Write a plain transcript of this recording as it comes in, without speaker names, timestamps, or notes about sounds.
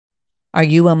Are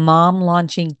you a mom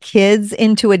launching kids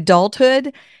into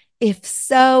adulthood? If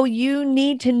so, you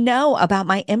need to know about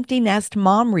my Empty Nest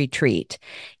Mom Retreat.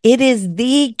 It is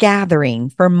the gathering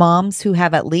for moms who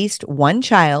have at least one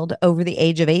child over the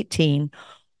age of 18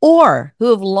 or who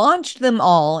have launched them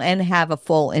all and have a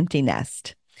full empty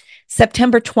nest.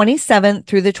 September 27th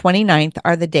through the 29th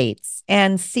are the dates,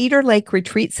 and Cedar Lake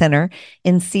Retreat Center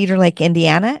in Cedar Lake,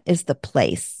 Indiana is the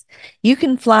place. You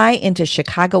can fly into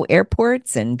Chicago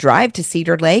airports and drive to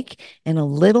Cedar Lake in a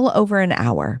little over an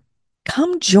hour.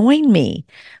 Come join me.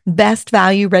 Best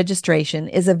value registration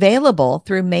is available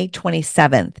through May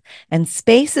 27th, and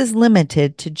space is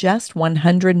limited to just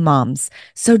 100 moms.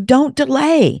 So don't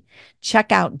delay.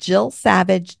 Check out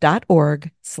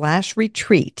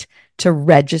jillsavage.org/retreat to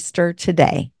register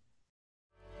today.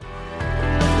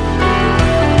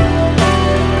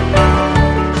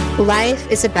 Life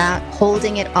is about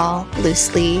holding it all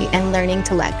loosely and learning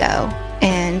to let go.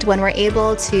 And when we're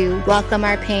able to welcome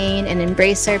our pain and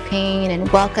embrace our pain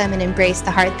and welcome and embrace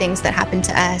the hard things that happen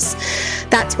to us,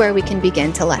 that's where we can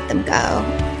begin to let them go.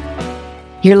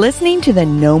 You're listening to the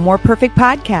No More Perfect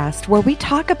podcast, where we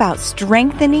talk about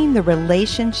strengthening the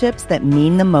relationships that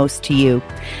mean the most to you.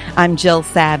 I'm Jill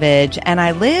Savage, and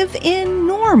I live in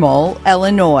Normal,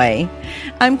 Illinois.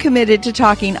 I'm committed to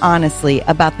talking honestly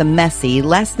about the messy,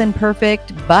 less than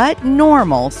perfect, but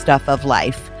normal stuff of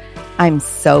life. I'm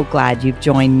so glad you've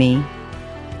joined me.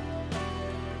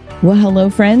 Well, hello,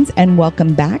 friends, and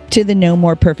welcome back to the No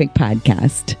More Perfect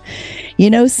podcast. You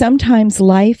know, sometimes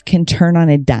life can turn on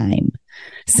a dime.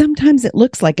 Sometimes it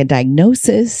looks like a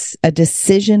diagnosis, a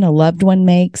decision a loved one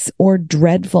makes, or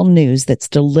dreadful news that's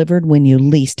delivered when you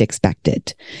least expect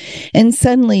it. And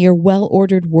suddenly your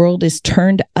well-ordered world is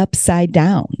turned upside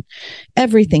down.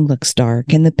 Everything looks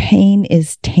dark and the pain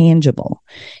is tangible.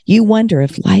 You wonder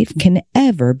if life can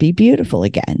ever be beautiful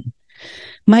again.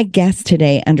 My guest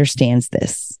today understands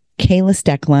this. Kayla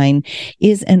Steckline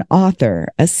is an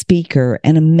author, a speaker,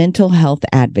 and a mental health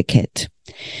advocate.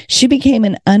 She became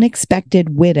an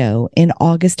unexpected widow in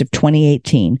August of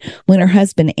 2018 when her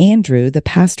husband, Andrew, the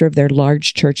pastor of their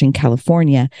large church in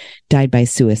California, died by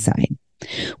suicide.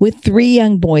 With 3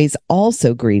 young boys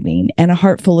also grieving and a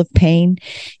heart full of pain,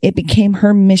 it became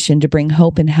her mission to bring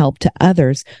hope and help to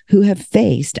others who have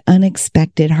faced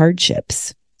unexpected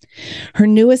hardships. Her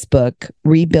newest book,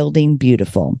 Rebuilding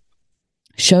Beautiful,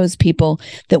 shows people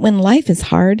that when life is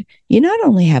hard, you not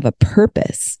only have a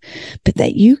purpose, but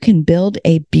that you can build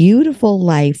a beautiful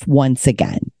life once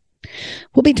again.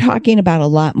 We'll be talking about a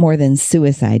lot more than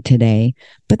suicide today,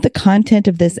 but the content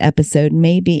of this episode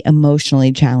may be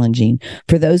emotionally challenging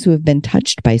for those who have been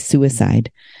touched by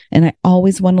suicide. And I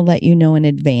always want to let you know in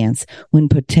advance when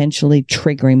potentially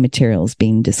triggering material is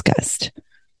being discussed.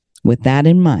 With that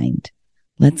in mind,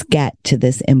 let's get to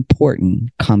this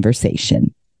important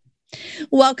conversation.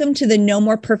 Welcome to the No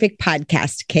More Perfect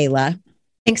podcast, Kayla.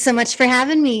 Thanks so much for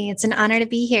having me. It's an honor to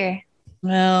be here.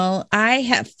 Well, I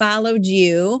have followed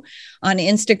you on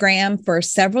Instagram for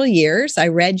several years. I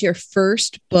read your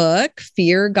first book,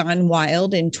 Fear Gone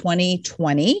Wild, in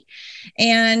 2020,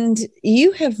 and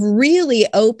you have really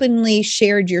openly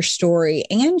shared your story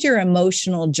and your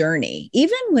emotional journey,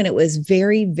 even when it was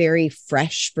very, very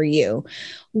fresh for you.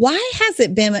 Why has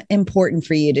it been important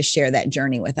for you to share that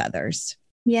journey with others?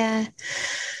 Yeah.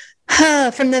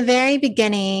 From the very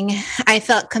beginning, I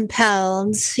felt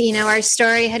compelled. You know, our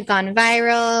story had gone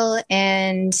viral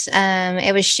and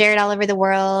it was shared all over the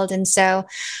world. And so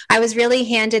I was really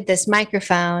handed this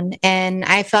microphone and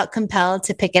I felt compelled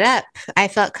to pick it up. I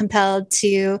felt compelled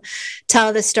to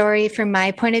tell the story from my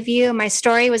point of view. My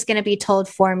story was going to be told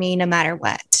for me no matter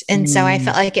what. And so I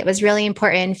felt like it was really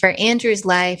important for Andrew's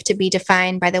life to be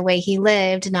defined by the way he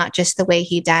lived, not just the way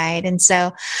he died. And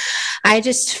so I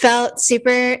just felt super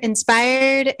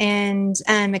inspired and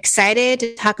excited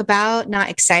to talk about, not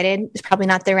excited, it's probably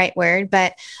not the right word,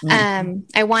 but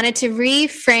I wanted to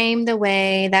reframe the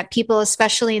way that people,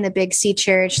 especially in the Big C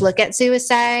church, look at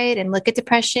suicide and look at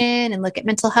depression and look at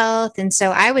mental health. And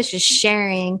so I was just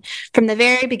sharing from the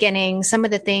very beginning some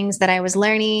of the things that I was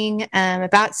learning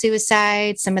about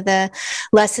suicide, some of the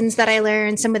lessons that I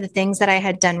learned, some of the things that I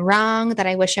had done wrong that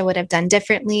I wish I would have done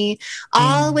differently,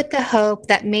 all with the hope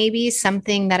that maybe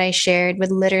something that I shared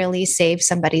would literally save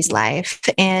somebody's life.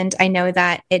 And I know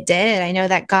that it did. I know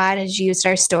that God has used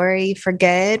our story for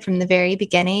good from the very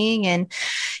beginning. And,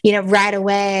 you know, right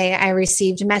away, I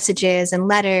received messages and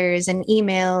letters and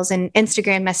emails and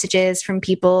Instagram messages from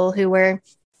people who were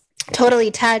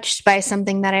totally touched by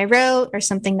something that I wrote or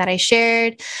something that I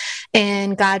shared.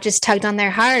 And God just tugged on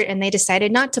their heart and they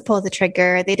decided not to pull the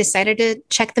trigger. They decided to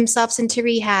check themselves into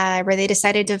rehab, or they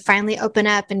decided to finally open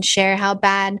up and share how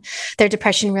bad their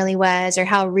depression really was or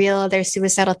how real their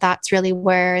suicidal thoughts really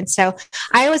were. And so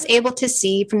I was able to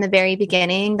see from the very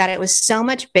beginning that it was so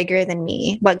much bigger than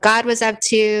me. What God was up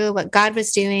to, what God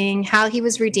was doing, how he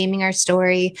was redeeming our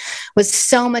story was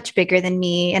so much bigger than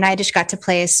me. And I just got to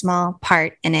play a small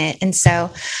part in it. And so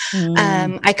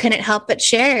I couldn't help but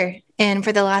share. And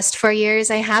for the last 4 years,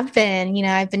 I have been,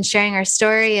 I've been sharing our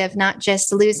story of not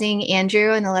just losing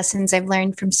Andrew and the lessons I've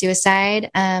learned from suicide,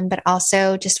 but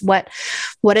also just what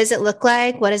does it look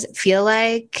like? What does it feel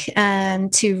like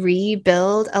to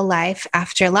rebuild a life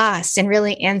after loss? And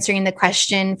really answering the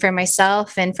question for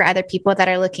myself and for other people that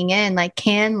are looking in, like,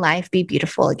 can life be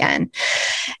beautiful again?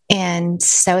 And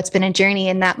so it's been a journey.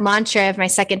 And that mantra of my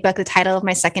second book, the title of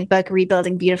my second book,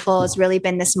 Rebuilding Beautiful, has really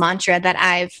been this mantra that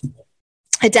I've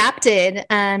adapted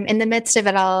in the midst of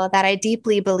it all, that I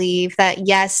deeply believe that,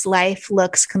 yes, life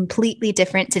looks completely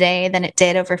different today than it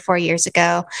did over 4 years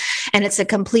ago. And it's a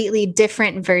completely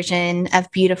different version of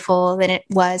beautiful than it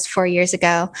was 4 years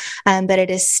ago. But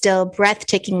it is still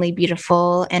breathtakingly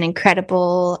beautiful and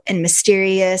incredible and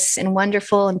mysterious and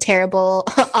wonderful and terrible,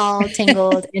 all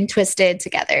tangled and twisted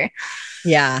together.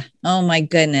 Yeah. Oh my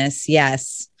goodness.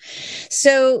 Yes.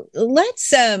 So let's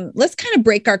kind of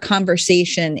break our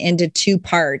conversation into two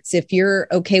parts, if you're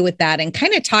okay with that, and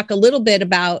kind of talk a little bit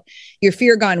about your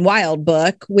Fear Gone Wild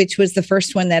book, which was the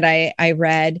first one that I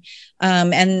read.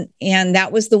 And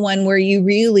that was the one where you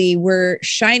really were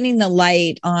shining the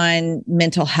light on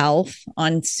mental health,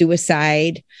 on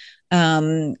suicide.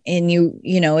 And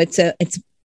it's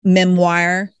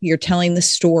memoir. You're telling the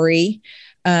story.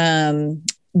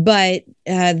 But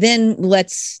then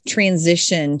let's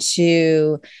transition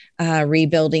to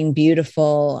Rebuilding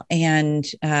Beautiful and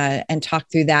talk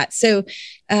through that. So,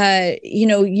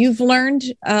 you've learned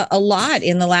a lot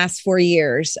in the last 4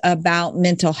 years about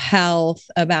mental health,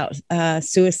 about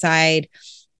suicide.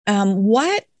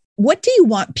 What do you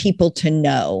want people to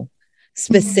know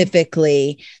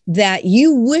specifically that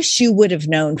you wish you would have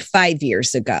known 5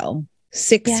 years ago,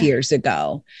 6 years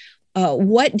ago?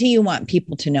 What do you want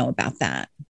people to know about that?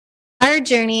 Our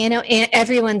journey, I know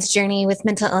everyone's journey with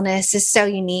mental illness is so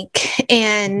unique,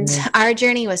 and our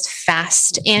journey was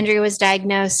fast. Andrew was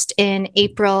diagnosed in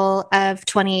April of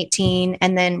 2018,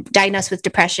 and then diagnosed with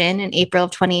depression in April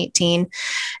of 2018,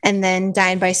 and then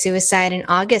died by suicide in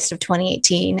August of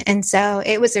 2018. And so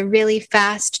it was a really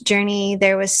fast journey.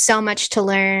 There was so much to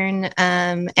learn,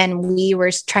 and we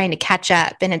were trying to catch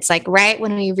up. And it's like right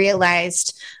when we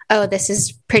realized, oh, this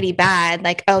is pretty bad.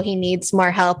 Like, oh, he needs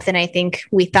more help than I think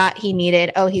we thought he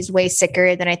needed. Oh, he's way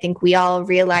sicker than I think we all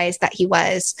realized that he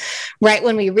was. Right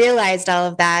when we realized all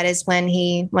of that is when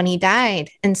he died.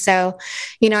 And so,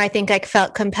 I think I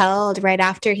felt compelled right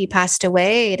after he passed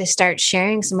away to start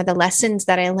sharing some of the lessons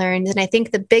that I learned. And I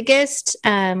think the biggest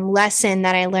lesson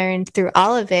that I learned through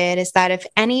all of it is that if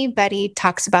anybody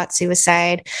talks about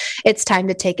suicide, it's time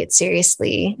to take it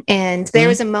seriously. And there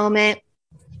was a moment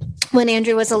when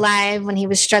Andrew was alive, when he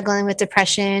was struggling with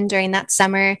depression during that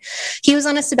summer, he was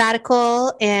on a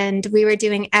sabbatical and we were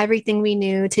doing everything we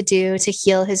knew to do to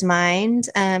heal his mind.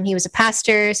 He was a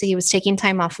pastor, so he was taking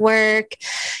time off work.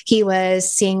 He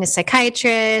was seeing a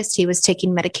psychiatrist. He was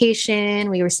taking medication.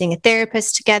 We were seeing a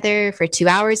therapist together for 2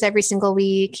 hours every single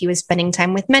week. He was spending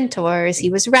time with mentors. He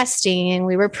was resting.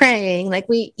 We were praying. Like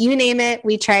you name it,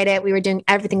 we tried it. We were doing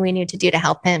everything we knew to do to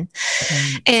help him.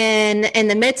 And in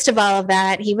the midst of all of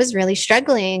that, he was really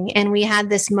struggling. And we had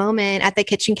this moment at the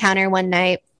kitchen counter one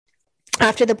night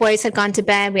after the boys had gone to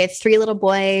bed. We had 3 little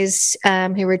boys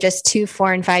who were just 2,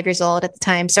 4, and 5 years old at the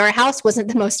time. So our house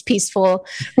wasn't the most peaceful,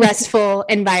 restful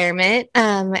environment.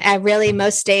 Really,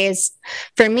 most days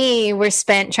for me were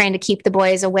spent trying to keep the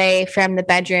boys away from the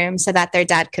bedroom so that their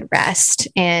dad could rest.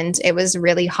 And it was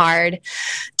really hard,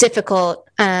 difficult,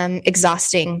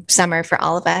 exhausting summer for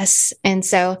all of us. And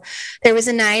so there was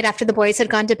a night after the boys had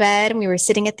gone to bed and we were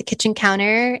sitting at the kitchen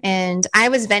counter and I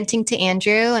was venting to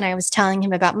Andrew and I was telling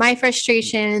him about my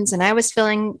frustrations and I was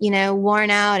feeling, worn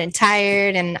out and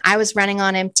tired and I was running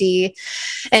on empty.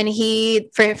 And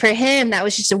for him, that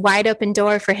was just a wide open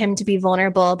door for him to be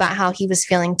vulnerable about how he was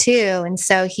feeling too. And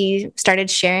so he started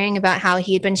sharing about how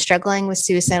he had been struggling with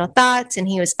suicidal thoughts and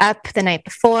he was up the night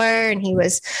before and he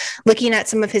was looking at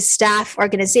some of his staff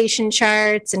organization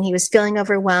charts and he was feeling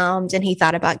overwhelmed and he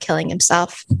thought about killing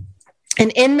himself.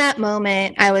 And in that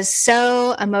moment, I was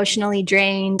so emotionally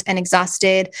drained and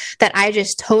exhausted that I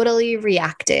just totally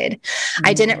reacted.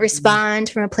 I didn't respond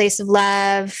from a place of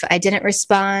love. I didn't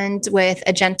respond with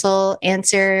a gentle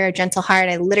answer, a gentle heart.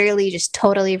 I literally just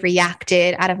totally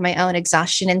reacted out of my own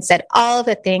exhaustion and said all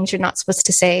the things you're not supposed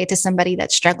to say to somebody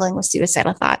that's struggling with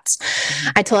suicidal thoughts.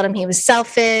 I told him he was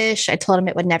selfish. I told him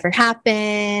it would never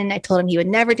happen. I told him he would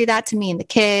never do that to me and the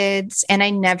kids. And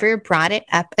I never brought it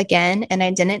up again. And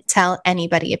I didn't tell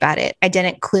anybody about it. I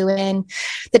didn't clue in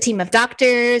the team of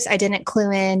doctors. I didn't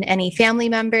clue in any family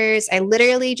members. I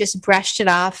literally just brushed it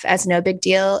off as no big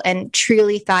deal and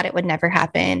truly thought it would never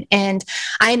happen. And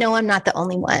I know I'm not the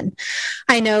only one.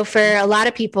 I know for a lot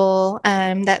of people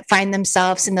that find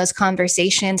themselves in those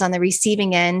conversations on the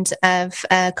receiving end of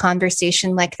a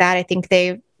conversation like that, I think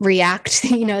they react,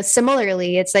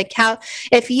 similarly. It's like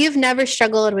if you've never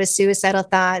struggled with suicidal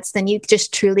thoughts, then you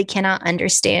just truly cannot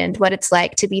understand what it's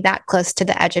like to be that close to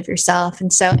the edge of yourself.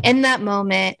 And so in that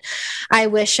moment, I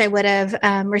wish I would have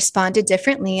responded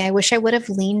differently. I wish I would have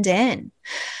leaned in.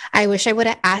 I wish I would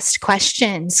have asked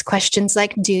questions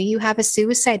like, do you have a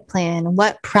suicide plan?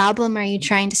 What problem are you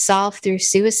trying to solve through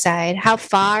suicide? How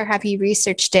far have you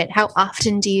researched it? How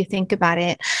often do you think about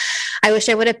it? I wish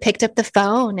I would have picked up the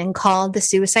phone and called the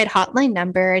suicide hotline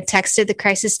number, texted the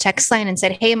crisis text line and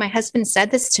said, hey, my husband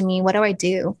said this to me. What do I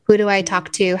do? Who do I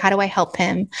talk to? How do I help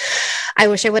him? I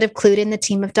wish I would have clued in the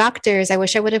team of doctors. I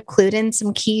wish I would have clued in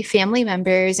some key family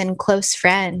members and close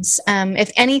friends.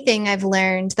 If anything, I've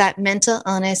learned that mental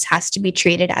illness has to be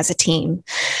treated as a team,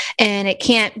 and it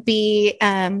can't be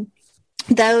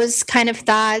those kind of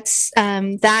thoughts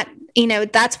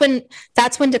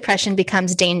that's when depression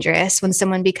becomes dangerous, when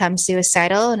someone becomes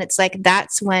suicidal. And it's like,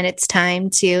 that's when it's time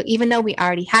to, even though we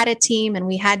already had a team and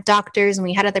we had doctors and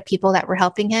we had other people that were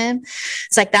helping him,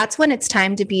 it's like, that's when it's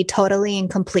time to be totally and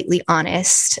completely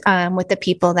honest with the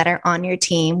people that are on your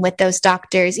team, with those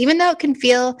doctors, even though it can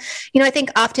feel, I think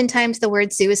oftentimes the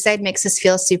word suicide makes us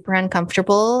feel super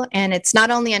uncomfortable. And it's not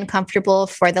only uncomfortable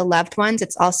for the loved ones,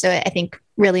 it's also, I think,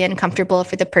 really uncomfortable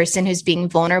for the person who's being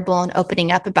vulnerable and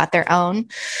opening up about their own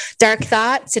dark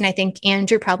thoughts. And I think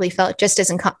Andrew probably felt just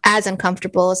as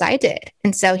uncomfortable as I did.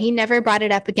 And so he never brought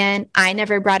it up again. I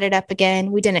never brought it up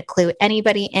again. We didn't clue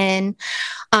anybody in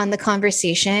on the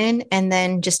conversation. And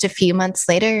then just a few months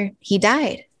later, he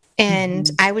died. And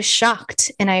I was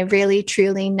shocked, and I really,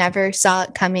 truly never saw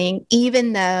it coming,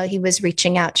 even though he was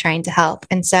reaching out, trying to help.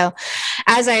 And so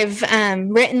as I've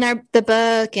written the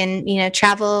book and,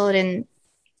 traveled and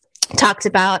talked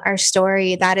about our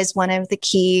story, that is one of the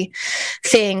key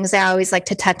things I always like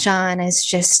to touch on, is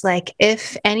just like,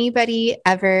 if anybody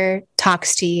ever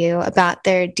talks to you about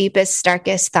their deepest,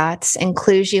 darkest thoughts and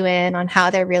clues you in on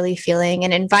how they're really feeling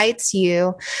and invites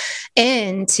you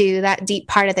into that deep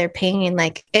part of their pain,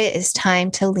 like, it is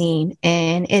time to lean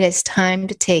in. It is time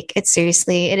to take it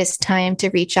seriously. It is time to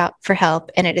reach out for help,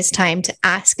 and it is time to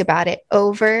ask about it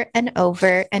over and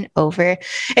over and over.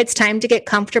 It's time to get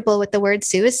comfortable with the word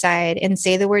suicide and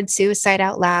say the word suicide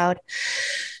out loud,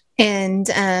 and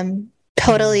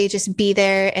totally just be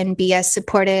there and be as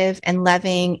supportive and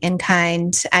loving and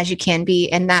kind as you can be.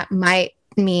 And that might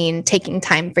mean taking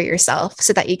time for yourself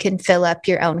so that you can fill up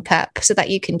your own cup, so that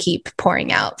you can keep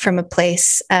pouring out from a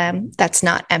place that's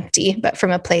not empty, but from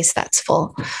a place that's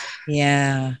full.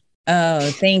 Yeah.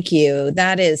 Oh, thank you.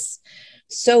 That is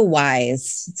so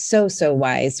wise. So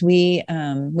wise. We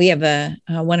have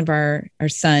one of our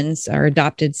sons, our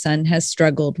adopted son, has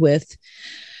struggled with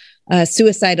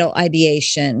suicidal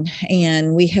ideation,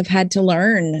 and we have had to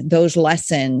learn those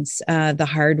lessons the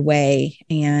hard way.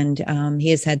 And he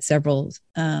has had several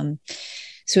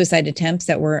suicide attempts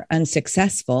that were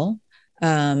unsuccessful,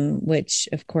 which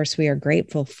of course we are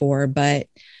grateful for, but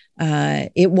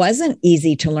it wasn't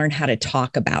easy to learn how to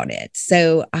talk about it.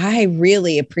 So I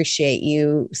really appreciate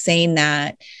you saying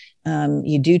that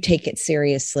you do take it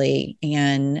seriously,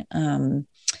 and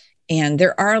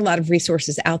there are a lot of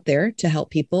resources out there to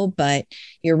help people, but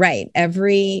you're right.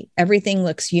 Everything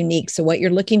looks unique. So what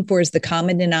you're looking for is the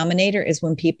common denominator, is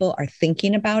when people are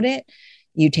thinking about it,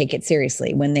 you take it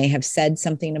seriously. When they have said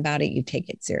something about it, you take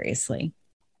it seriously.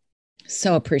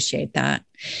 So appreciate that.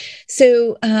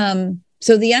 So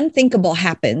the unthinkable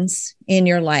happens in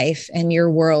your life, and your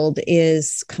world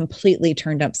is completely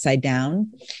turned upside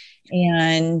down.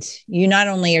 And you not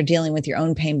only are dealing with your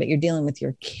own pain, but you're dealing with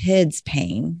your kids'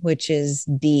 pain, which is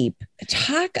deep.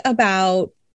 Talk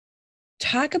about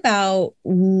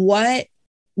what,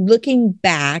 looking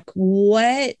back,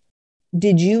 what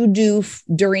did you do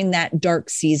during that dark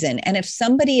season? And if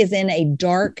somebody is in a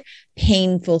dark,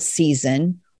 painful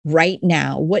season, right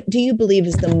now? What do you believe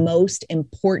is the most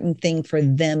important thing for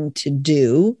them to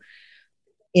do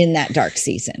in that dark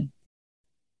season?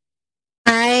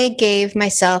 I gave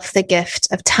myself the gift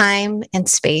of time and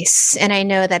space. And I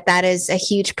know that that is a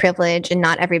huge privilege, and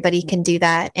not everybody can do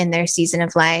that in their season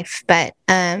of life. But,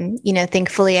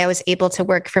 thankfully, I was able to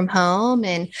work from home.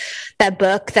 And that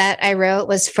book that I wrote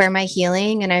was for my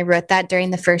healing. And I wrote that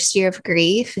during the first year of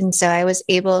grief. And so I was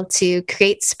able to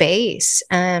create space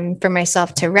for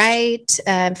myself to write,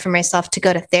 for myself to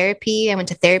go to therapy. I went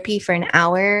to therapy for an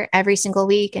hour every single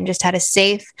week and just had a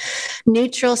safe,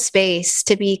 neutral space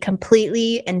to be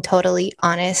completely and totally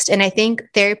honest. And I think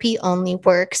therapy only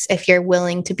works if you're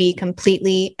willing to be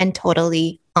completely and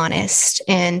totally honest.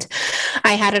 And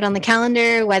I had it on the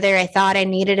calendar, whether I thought I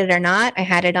needed it or not. I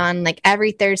had it on like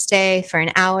every Thursday for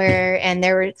an hour. And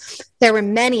there were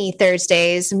many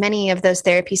Thursdays, many of those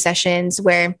therapy sessions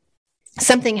where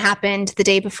something happened the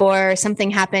day before,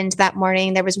 something happened that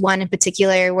morning. There was one in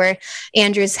particular where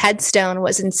Andrew's headstone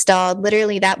was installed.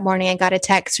 Literally that morning, I got a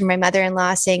text from my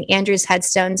mother-in-law saying, Andrew's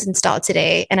headstone's installed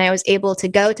today. And I was able to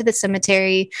go to the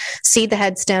cemetery, see the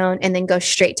headstone, and then go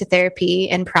straight to therapy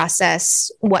and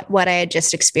process what I had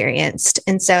just experienced.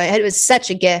 And so it was such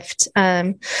a gift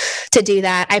to do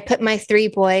that. I put my 3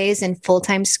 boys in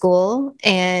full-time school,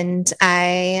 and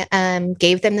I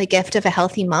gave them the gift of a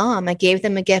healthy mom. I gave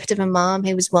them a gift of a mom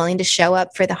who was willing to show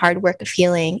up for the hard work of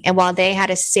healing. And while they had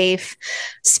a safe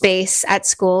space at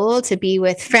school to be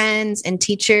with friends and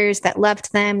teachers that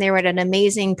loved them, they were at an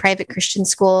amazing private Christian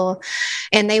school,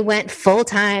 and they went full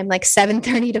time, like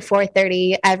 7:30 to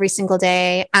 4:30 every single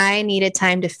day. I needed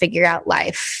time to figure out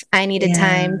life. I needed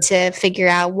time to figure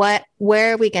out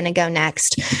where are we going to go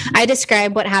next? I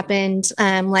describe what happened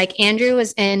like Andrew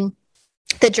was in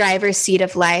the driver's seat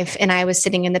of life, and I was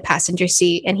sitting in the passenger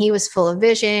seat, and he was full of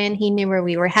vision. He knew where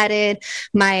we were headed.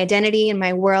 My identity and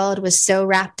my world was so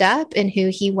wrapped up in who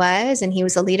he was, and he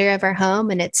was a leader of our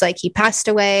home. And it's like he passed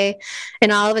away,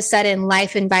 and all of a sudden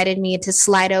life invited me to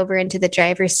slide over into the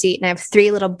driver's seat. And I have 3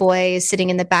 little boys sitting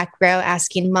in the back row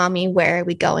asking, Mommy, where are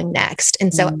we going next?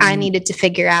 And so I needed to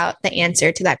figure out the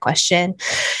answer to that question.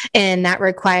 And that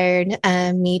required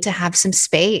me to have some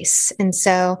space. And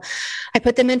so I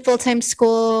put them in full-time school.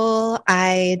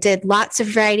 I did lots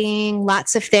of writing,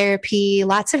 lots of therapy,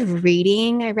 lots of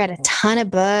reading. I read a ton of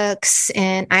books,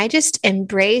 and I just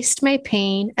embraced my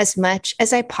pain as much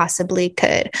as I possibly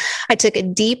could. I took a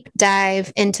deep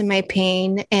dive into my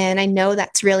pain, and I know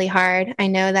that's really hard. I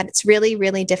know that it's really,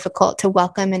 really difficult to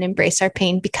welcome and embrace our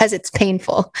pain because it's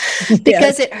painful,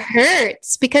 because it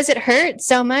hurts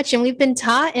so much. And we've been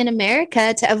taught in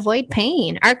America to avoid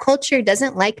pain. Our culture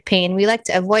doesn't like pain. We like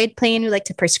to avoid pain. We like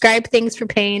to prescribe things for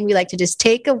pain. We like to just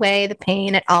take away the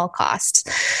pain at all costs.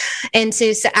 And so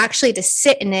actually to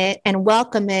sit in it and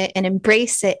welcome it and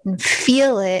embrace it and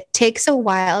feel it takes a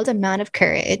wild amount of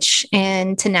courage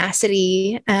and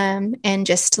tenacity, and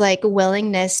just like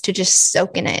willingness to just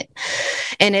soak in it.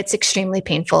 And it's extremely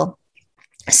painful.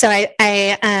 So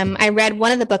I read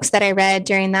one of the books that I read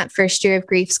during that first year of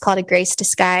grief. It's called A Grace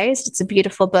Disguised. It's a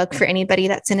beautiful book for anybody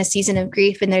that's in a season of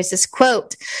grief. And there's this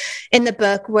quote in the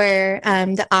book where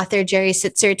the author, Jerry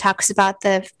Sitzer, talks about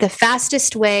the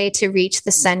fastest way to reach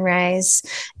the sunrise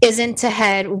isn't to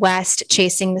head west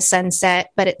chasing the sunset,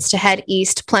 but it's to head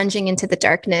east, plunging into the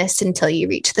darkness until you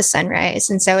reach the sunrise.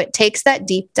 And so it takes that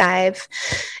deep dive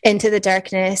into the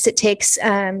darkness. It takes,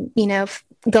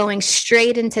 going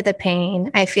straight into the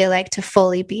pain, I feel like, to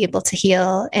fully be able to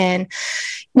heal. And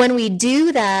when we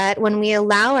do that, when we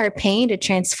allow our pain to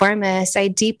transform us, I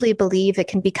deeply believe it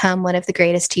can become one of the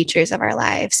greatest teachers of our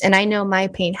lives. And I know my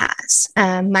pain has.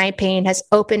 My pain has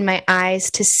opened my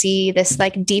eyes to see this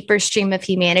like deeper stream of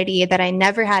humanity that I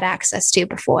never had access to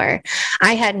before.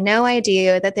 I had no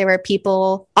idea that there were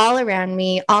people all around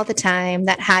me all the time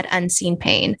that had unseen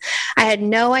pain. I had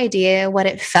no idea what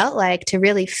it felt like to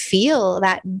really feel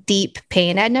that deep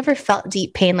pain. I'd never felt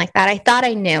deep pain like that. I thought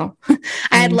I knew.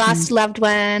 I had lost loved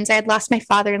ones. I had lost my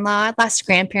father-in-law. I'd lost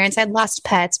grandparents. I'd lost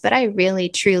pets, but I really,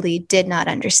 truly did not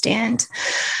understand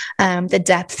the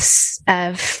depths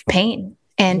of pain.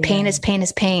 And pain is pain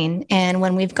is pain. And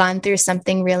when we've gone through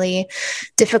something really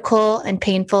difficult and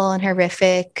painful and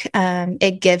horrific,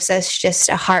 it gives us just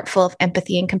a heart full of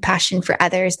empathy and compassion for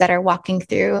others that are walking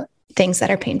through things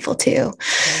that are painful too.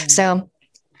 So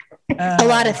a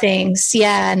lot of things,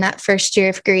 in that first year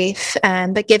of grief,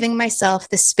 but giving myself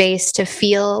the space to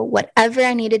feel whatever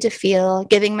I needed to feel,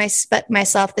 giving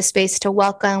myself the space to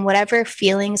welcome whatever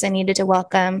feelings I needed to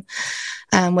welcome,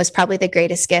 was probably the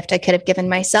greatest gift I could have given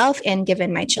myself and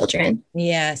given my children.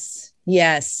 Yes.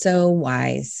 Yes. So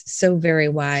wise. So very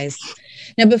wise.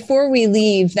 Now, before we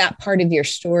leave that part of your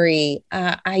story,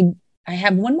 I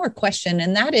have one more question,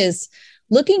 and that is,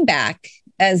 looking back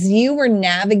as you were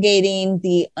navigating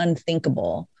the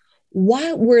unthinkable,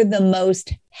 what were the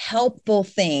most helpful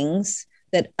things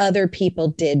that other people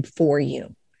did for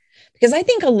you? Because I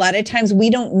think a lot of times we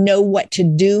don't know what to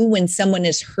do when someone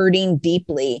is hurting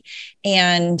deeply,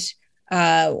 and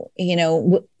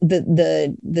the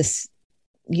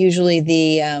usually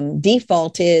the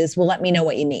default is, well, let me know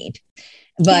what you need.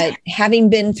 But having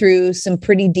been through some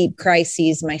pretty deep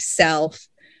crises myself,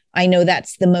 I know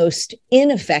that's the most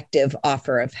ineffective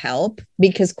offer of help,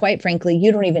 because quite frankly,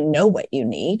 you don't even know what you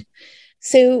need.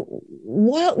 So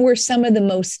what were some of the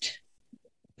most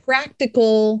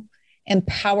practical and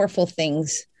powerful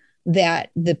things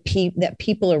that that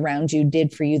people around you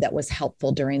did for you that was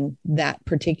helpful during that,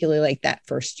 particularly like that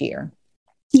first year?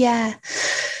 Yeah.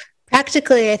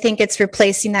 Practically, I think it's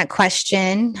replacing that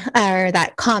question or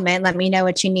that comment, let me know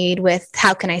what you need, with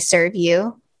how can I serve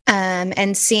you?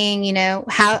 And seeing,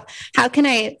 how can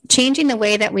I, changing the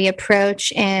way that we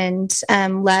approach and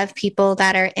love people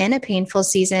that are in a painful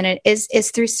season, it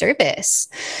is through service.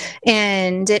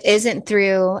 And it isn't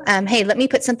through, hey, let me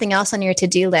put something else on your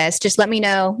to-do list. Just let me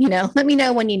know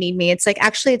when you need me. It's like,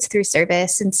 actually, it's through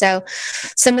service. And so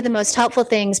some of the most helpful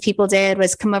things people did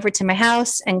was come over to my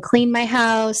house and clean my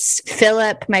house, fill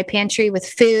up my pantry with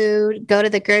food, go to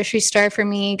the grocery store for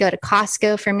me, go to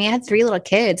Costco for me. I had 3 little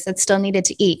kids that still needed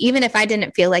to eat. Even if I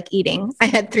didn't feel like eating, I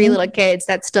had 3 little kids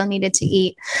that still needed to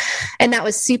eat. And that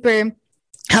was super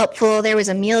helpful. There was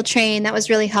a meal train that was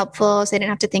really helpful, so I didn't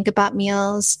have to think about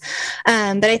meals.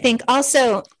 But I think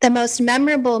also the most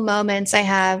memorable moments I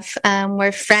have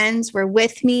where friends were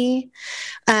with me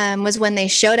was when they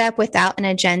showed up without an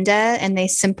agenda and they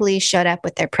simply showed up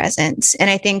with their presence. And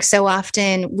I think so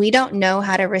often we don't know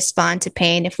how to respond to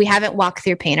pain if we haven't walked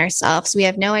through pain ourselves. We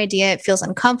have no idea. It feels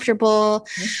uncomfortable.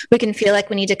 We can feel like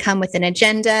we need to come with an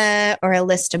agenda or a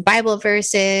list of Bible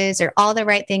verses or all the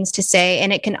right things to say.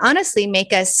 And it can honestly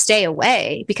make us stay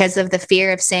away because of the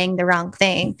fear of saying the wrong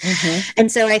thing.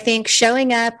 And so I think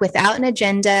showing up without an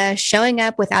agenda, showing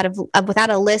up without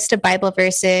a list of Bible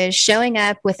verses, showing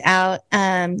up without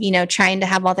trying to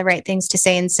have all the right things to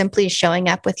say, and simply showing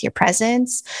up with your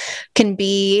presence can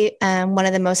be one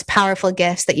of the most powerful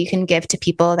gifts that you can give to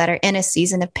people that are in a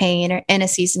season of pain or in a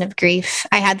season of grief.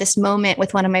 I had this moment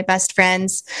with one of my best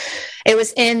friends. It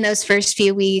was in those first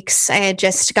few weeks. I had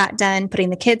just got done putting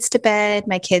the kids to bed.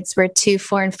 My kids were 2,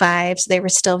 4, and 5, so they were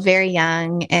still very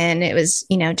young. And it was,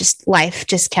 just life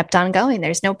just kept on going.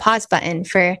 There's no pause button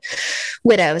for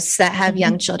widows that have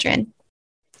young children.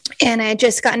 And I had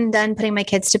just gotten done putting my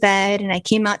kids to bed, and I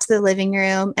came out to the living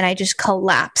room and I just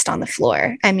collapsed on the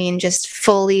floor. I mean, just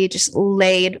fully just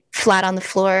laid flat on the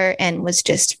floor and was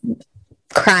just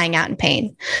crying out in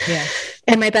pain. Yeah.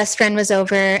 And my best friend was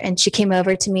over, and she came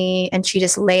over to me and she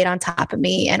just laid on top of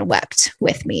me and wept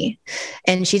with me.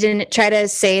 And she didn't try to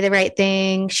say the right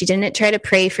thing. She didn't try to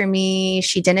pray for me.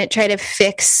 She didn't try to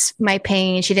fix my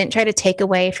pain. She didn't try to take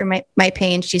away from my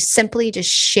pain. She simply just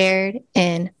shared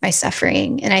in my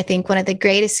suffering. And I think one of the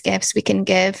greatest gifts we can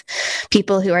give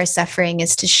people who are suffering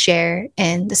is to share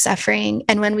in the suffering.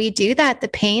 And when we do that, the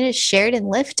pain is shared and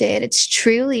lifted. It's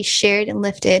truly shared and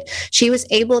lifted. She was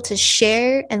able to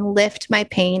share and lift my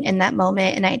pain in that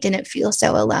moment, and I didn't feel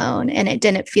so alone, and it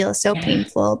didn't feel so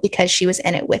painful because she was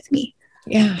in it with me.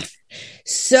 Yeah.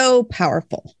 So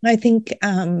powerful. I think,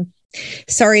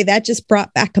 sorry, that just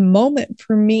brought back a moment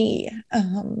for me.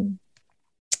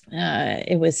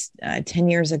 It was 10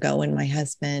 years ago when my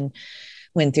husband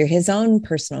went through his own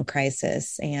personal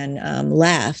crisis and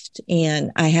left.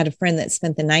 And I had a friend that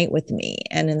spent the night with me.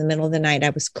 And in the middle of the night,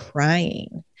 I was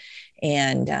crying.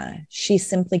 And she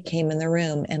simply came in the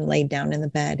room and laid down in the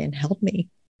bed and held me.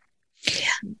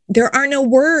 Yeah. There are no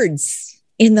words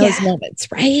in those moments,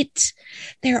 right?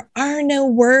 There are no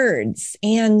words.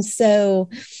 And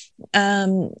so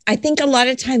I think a lot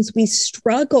of times we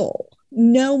struggle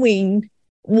knowing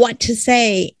what to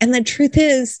say. And the truth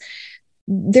is,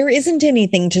 there isn't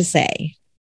anything to say.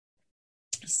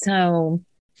 So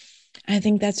I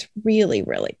think that's really,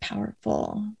 really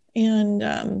powerful. And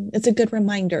it's a good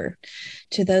reminder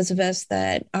to those of us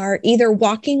that are either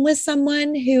walking with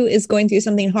someone who is going through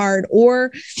something hard,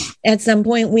 or at some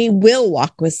point we will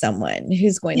walk with someone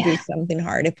who's going through something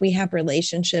hard if we have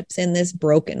relationships in this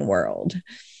broken world.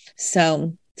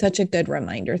 So such a good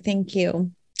reminder. Thank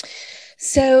you.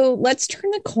 So let's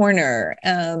turn the corner.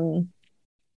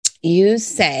 You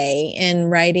say in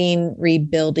writing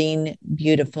Rebuilding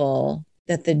Beautiful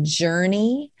that the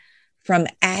journey from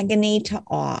agony to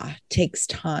awe takes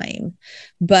time,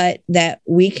 but that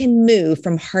we can move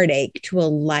from heartache to a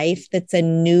life that's a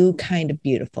new kind of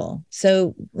beautiful.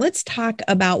 So let's talk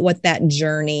about what that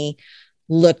journey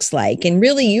looks like. And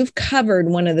really, you've covered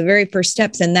one of the very first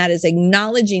steps, and that is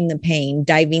acknowledging the pain,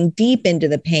 diving deep into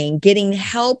the pain, getting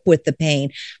help with the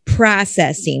pain,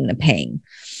 processing the pain.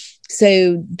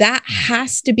 So that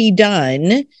has to be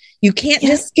done. You can't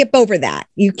just skip over that.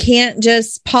 You can't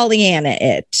just Pollyanna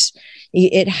it.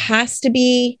 It has to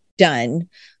be done.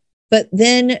 But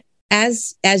then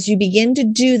as you begin to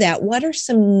do that, what are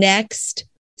some next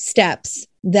steps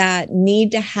that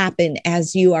need to happen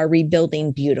as you are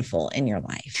rebuilding beautiful in your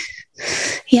life?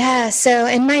 Yeah. So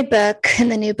in my book, in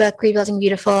the new book, Rebuilding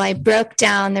Beautiful, I broke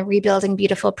down the Rebuilding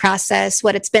Beautiful process,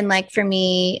 what it's been like for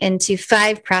me, into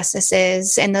 5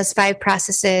 processes. And those 5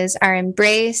 processes are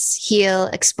embrace, heal,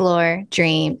 explore,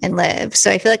 dream, and live.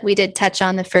 So I feel like we did touch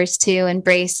on the first 2,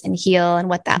 embrace and heal, and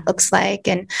what that looks like.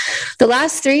 And the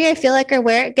last 3, I feel like, are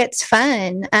where it gets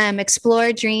fun.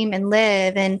 Explore, dream, and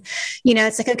live. And,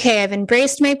 it's like, okay, I've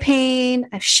embraced my pain.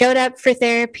 I've showed up for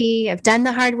therapy. I've done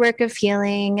the hard work of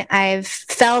healing. I've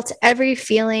felt every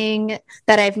feeling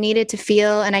that I've needed to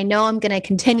feel. And I know I'm going to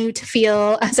continue to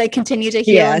feel as I continue to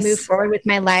heal and move forward with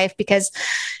my life, because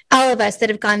all of us that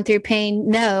have gone through pain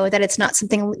know that it's not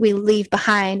something we leave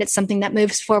behind. It's something that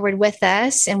moves forward with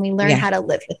us, and we learn how to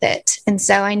live with it. And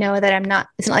so I know that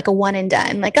it's not like a one and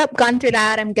done, like, oh, gone through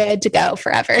that, I'm good to go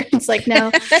forever. It's like,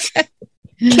 no.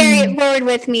 Carry it forward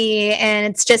with me, and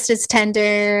it's just as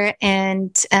tender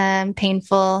and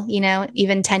painful,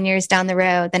 even 10 years down the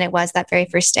road than it was that very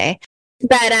first day.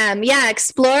 But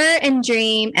explore and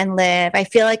dream and live, I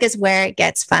feel like, is where it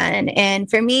gets fun. And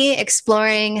for me,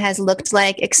 exploring has looked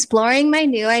like exploring my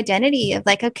new identity of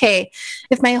like, okay,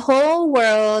 if my whole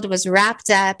world was wrapped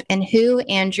up in who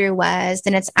Andrew was,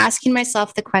 then it's asking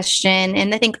myself the question.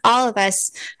 And I think all of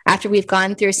us, after we've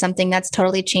gone through something that's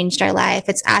totally changed our life,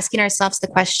 it's asking ourselves the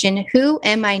question, who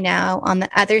am I now on the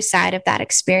other side of that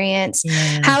experience?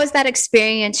 Yeah. How has that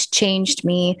experience changed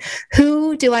me?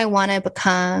 Who do I want to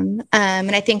become?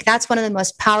 And I think that's one of the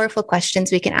most powerful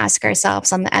questions we can ask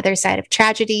ourselves on the other side of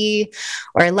tragedy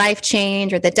or life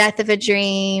change or the death of a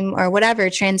dream or whatever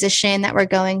transition that we're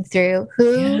going through.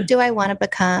 Who do I want to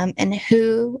become, and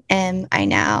who am I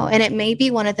now? And it may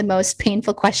be one of the most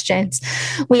painful questions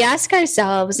we ask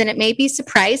ourselves, and it may be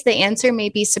surprised. The answer may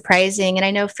be surprising. And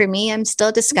I know for me, I'm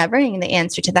still discovering the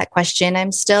answer to that question.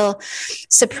 I'm still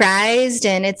surprised,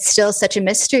 and it's still such a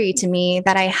mystery to me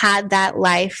that I had that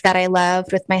life that I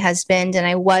loved with my husband. And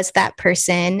I was that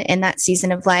person in that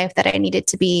season of life that I needed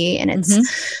to be. And it's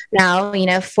now,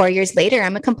 4 years later,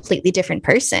 I'm a completely different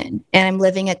person, and I'm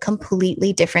living a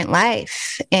completely different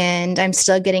life. And I'm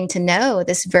still getting to know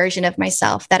this version of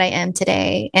myself that I am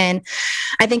today. And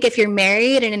I think if you're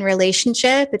married and in a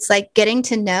relationship, it's like getting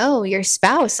to know your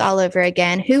spouse all over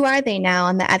again. Who are they now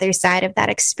on the other side of that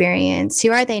experience?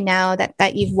 Who are they now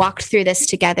that you've walked through this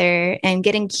together, and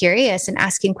getting curious and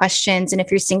asking questions. And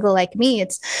if you're single like me,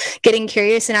 it's getting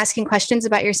curious and asking questions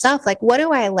about yourself. Like, what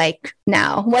do I like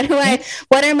now? What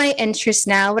are my interests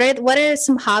now? What are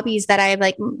some hobbies that I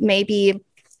like maybe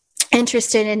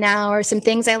interested in now, or some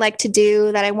things I like to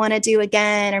do that I want to do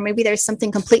again, or maybe there's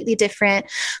something completely different.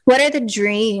 What are the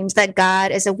dreams that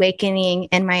God is awakening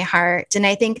in my heart? And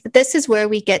I think that this is where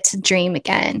we get to dream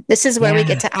again. This is where we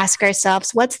get to ask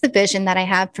ourselves, what's the vision that I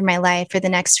have for my life for the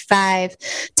next 5,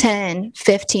 10,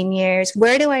 15 years?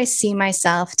 Where do I see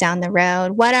myself down the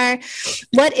road? What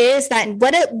does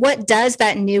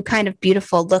that new kind of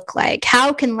beautiful look like?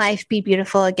 How can life be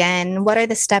beautiful again? What are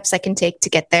the steps I can take to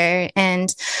get there?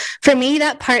 And for me,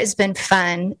 that part has been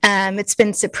fun. It's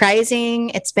been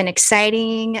surprising. It's been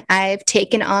exciting. I've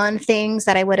taken on things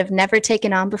that I would have never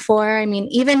taken on before. I mean,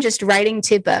 even just writing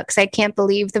 2 books, I can't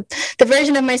believe the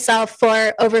version of myself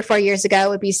for over 4 years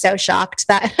ago would be so shocked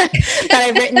that, that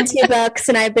I've written 2 books,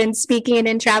 and I've been speaking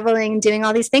and traveling, doing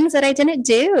all these things that I didn't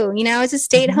do. I was a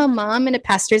stay-at-home mom and a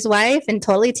pastor's wife, and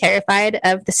totally terrified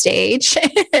of the stage.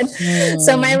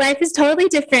 So my life is totally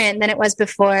different than it was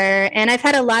before. And I've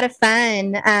had a lot of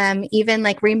fun. Even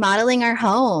like remodeling our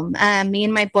home. Me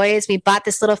and my boys, we bought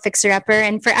this little fixer-upper,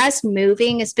 and for us,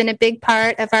 moving has been a big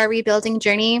part of our rebuilding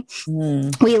journey.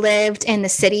 We lived in the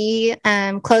city,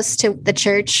 close to the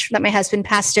church that my husband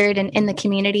pastored, and in the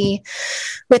community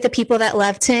with the people that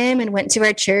loved him and went to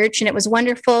our church. And it was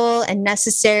wonderful and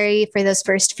necessary for those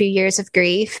first few years of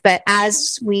grief. But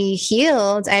as we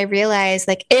healed, I realized,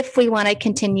 like, if we want to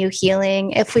continue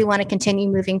healing, if we want to continue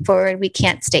moving forward, we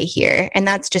can't stay here. And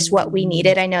that's just what we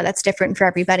needed. I know know, that's different for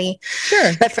everybody.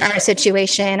 Sure. But for our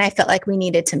situation, I felt like we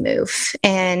needed to move.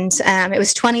 And it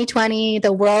was 2020.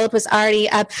 The world was already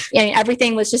up. I mean,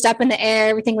 everything was just up in the air.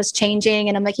 Everything was changing.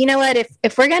 And I'm like, you know what?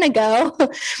 If we're going to go,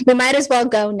 we might as well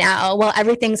go now. Well,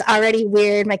 everything's already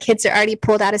weird. My kids are already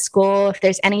pulled out of school. If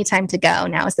there's any time to go,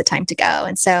 now is the time to go.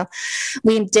 And so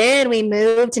we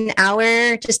moved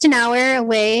just an hour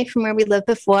away from where we lived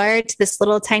before, to this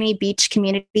little tiny beach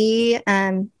community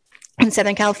in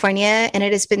Southern California. And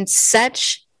it has been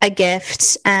such a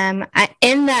gift.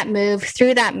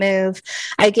 Through that move,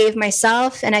 I gave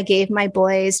myself and I gave my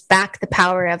boys back the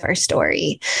power of our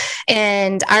story.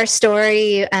 And our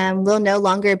story will no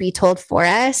longer be told for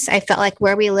us. I felt like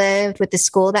where we lived, with the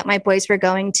school that my boys were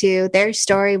going to, their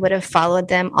story would have followed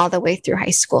them all the way through high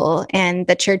school. And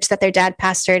the church that their dad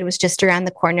pastored was just around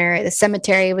the corner. The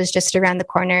cemetery was just around the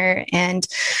corner. And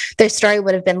their story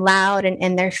would have been loud and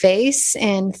in their face.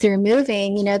 And through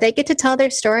moving, you know, they get to tell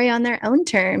their story on their own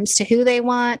terms, to who they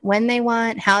want, when they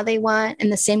want, how they want.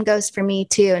 And the same goes for me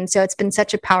too. And so it's been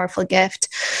such a powerful gift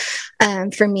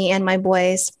for me and my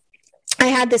boys. I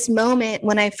had this moment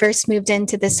when I first moved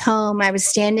into this home. I was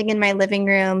standing in my living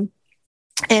room,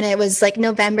 and it was like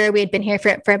November. We had been here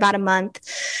for about a month,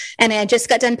 and I just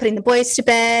got done putting the boys to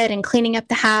bed and cleaning up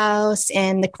the house.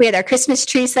 And we had our Christmas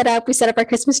tree set up. We set up our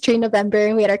Christmas tree in November,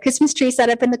 and we had our Christmas tree set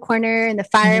up in the corner, and the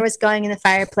fire was going in the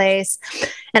fireplace.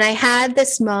 And I had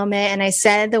this moment, and I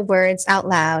said the words out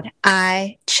loud,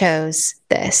 I chose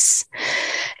this.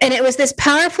 And it was this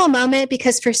powerful moment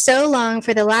because for so long,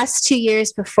 for the last 2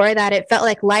 years before that, it felt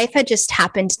like life had just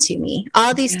happened to me.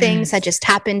 All these things had just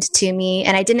happened to me,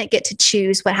 and I didn't get to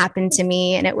choose what happened to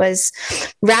me. And it was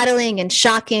rattling and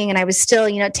shocking. And I was still,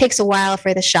 you know, it takes a while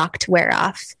for the shock to wear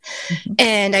off.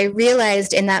 And I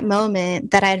realized in that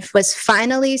moment that I was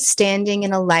finally standing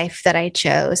in a life that I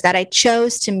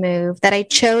chose to move, that I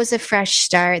chose a fresh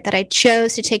start, that I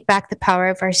chose to take back the power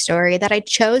of our story, that I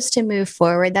chose to move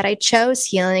forward, that I chose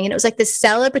healing. And it was like this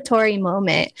celebratory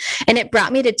moment. And it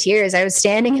brought me to tears. I was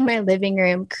standing in my living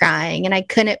room crying, and I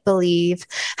couldn't believe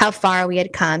how far we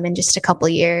had come in just a couple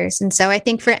years. And so I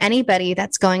think for anybody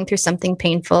that's going through something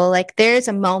painful, like there's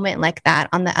a moment like that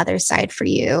on the other side for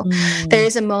you.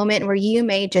 There's a moment where you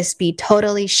may just be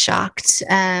totally shocked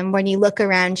when you look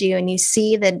around you and you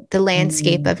see the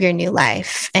landscape of your new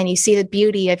life, and you see the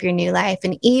beauty of your new life.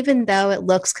 And even though it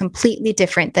looks completely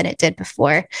different than it did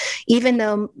before, even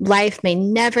though life may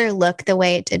never look the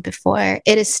way it did before,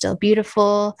 it is still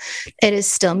beautiful. It is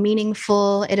still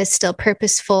meaningful. It is still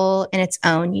purposeful in its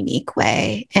own unique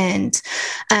way. And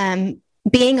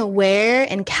being aware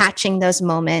and catching those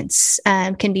moments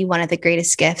can be one of the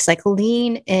greatest gifts. Like,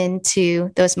 lean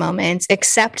into those moments,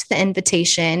 accept the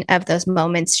invitation of those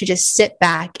moments to just sit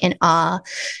back in awe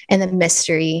and the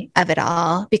mystery of it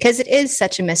all, because it is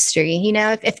such a mystery. You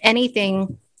know, if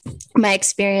anything, my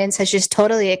experience has just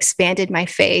totally expanded my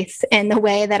faith and the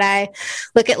way that I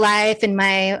look at life, and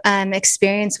my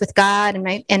experience with God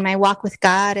and my walk with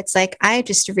God. It's like I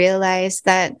just realized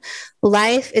that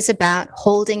life is about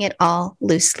holding it all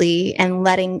loosely and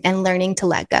learning to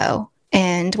let go.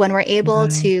 And when we're able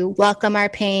to welcome our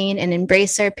pain and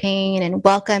embrace our pain and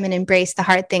welcome and embrace the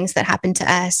hard things that happen to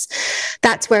us,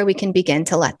 that's where we can begin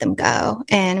to let them go,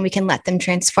 and we can let them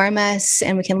transform us,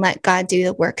 and we can let God do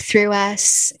the work through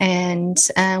us. And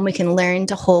we can learn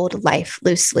to hold life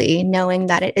loosely, knowing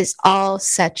that it is all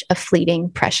such a fleeting,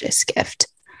 precious gift.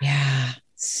 Yeah.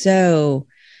 So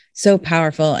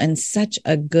powerful, and such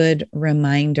a good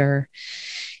reminder.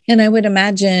 And I would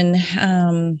imagine,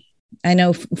 I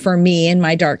know for me in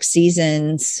my dark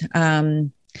seasons,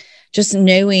 just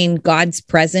knowing God's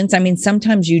presence. I mean,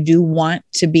 sometimes you want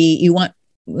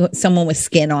someone with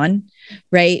skin on,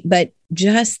 right? But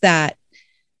just that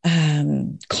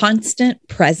constant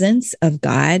presence of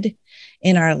God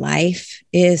in our life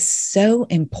is so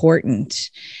important.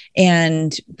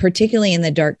 And particularly in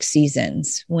the dark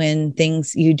seasons when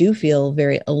you do feel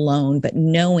very alone, but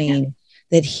knowing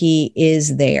that He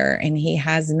is there and He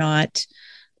has not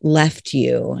left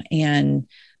you. And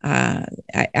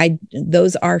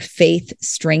those are faith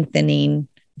strengthening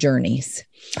journeys.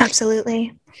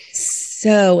 Absolutely.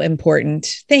 So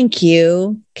important. Thank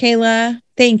you, Kayla.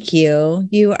 Thank you.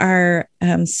 You are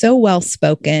so well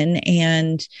spoken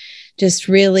and just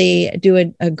really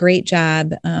do a great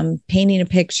job painting a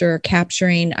picture,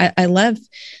 capturing. I love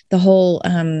the whole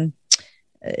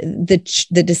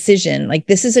the decision. Like,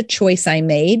 this is a choice I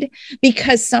made,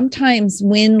 because sometimes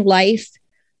when life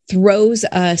throws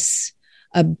us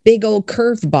a big old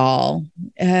curveball,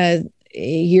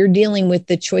 you're dealing with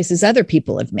the choices other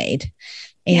people have made.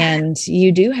 And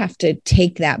you do have to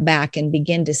take that back and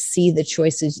begin to see the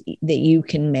choices that you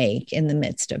can make in the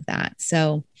midst of that.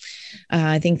 So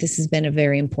I think this has been a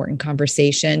very important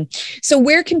conversation. So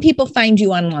where can people find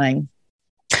you online?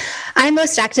 I'm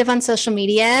most active on social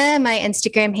media. My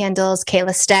Instagram handle is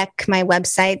Kayla Steck. My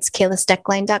website's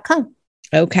KaylaSteckline.com.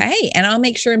 Okay. And I'll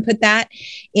make sure and put that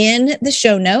in the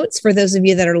show notes for those of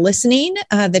you that are listening.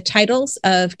 The titles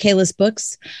of Kayla's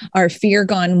books are Fear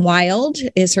Gone Wild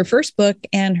is her first book,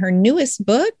 and her newest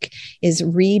book is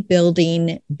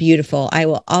Rebuilding Beautiful. I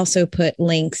will also put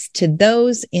links to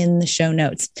those in the show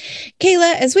notes.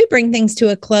 Kayla, as we bring things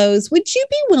to a close, would you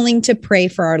be willing to pray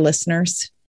for our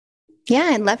listeners?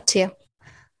 Yeah, I'd love to.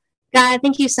 God,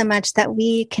 thank you so much that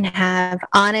we can have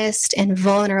honest and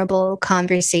vulnerable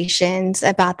conversations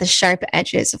about the sharp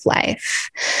edges of life.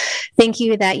 Thank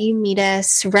you that you meet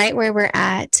us right where we're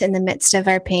at in the midst of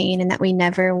our pain and that we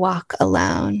never walk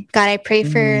alone. God, I pray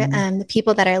for the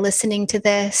people that are listening to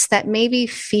this that maybe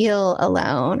feel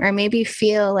alone or maybe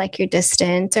feel like you're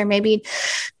distant or maybe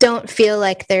don't feel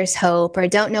like there's hope or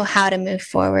don't know how to move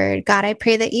forward. God, I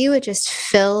pray that you would just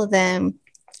fill them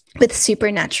with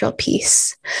supernatural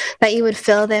peace, that you would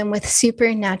fill them with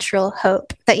supernatural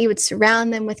hope, that you would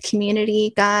surround them with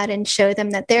community, God, and show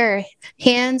them that there are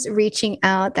hands reaching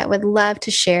out that would love to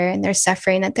share in their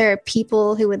suffering, that there are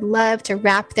people who would love to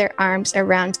wrap their arms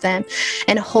around them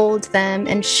and hold them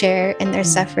and share in their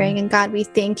suffering. And God, we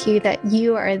thank you that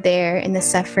you are there in the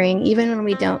suffering, even when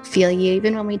we don't feel you,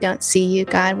 even when we don't see you,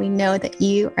 God, we know that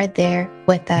you are there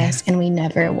with us and we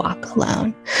never walk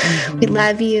alone. We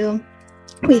love you.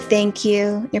 We thank you.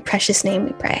 In your precious name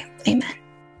we pray. Amen.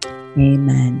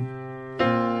 Amen.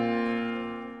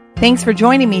 Thanks for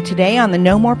joining me today on the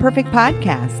No More Perfect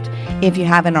podcast. If you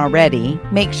haven't already,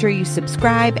 make sure you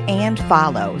subscribe and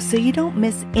follow so you don't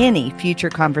miss any future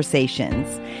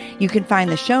conversations. You can find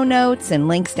the show notes and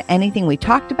links to anything we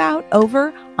talked about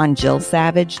over on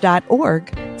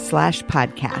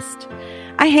jillsavage.org/podcast.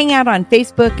 I hang out on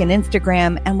Facebook and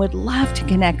Instagram and would love to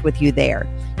connect with you there.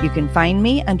 You can find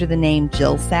me under the name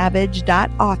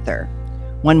jillsavage.author.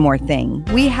 One more thing,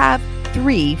 we have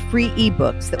 3 free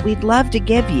ebooks that we'd love to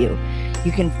give you.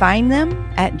 You can find them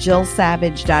at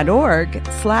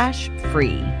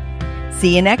jillsavage.org/free.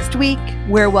 See you next week,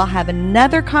 where we'll have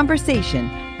another conversation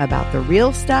about the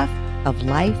real stuff of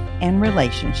life and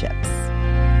relationships.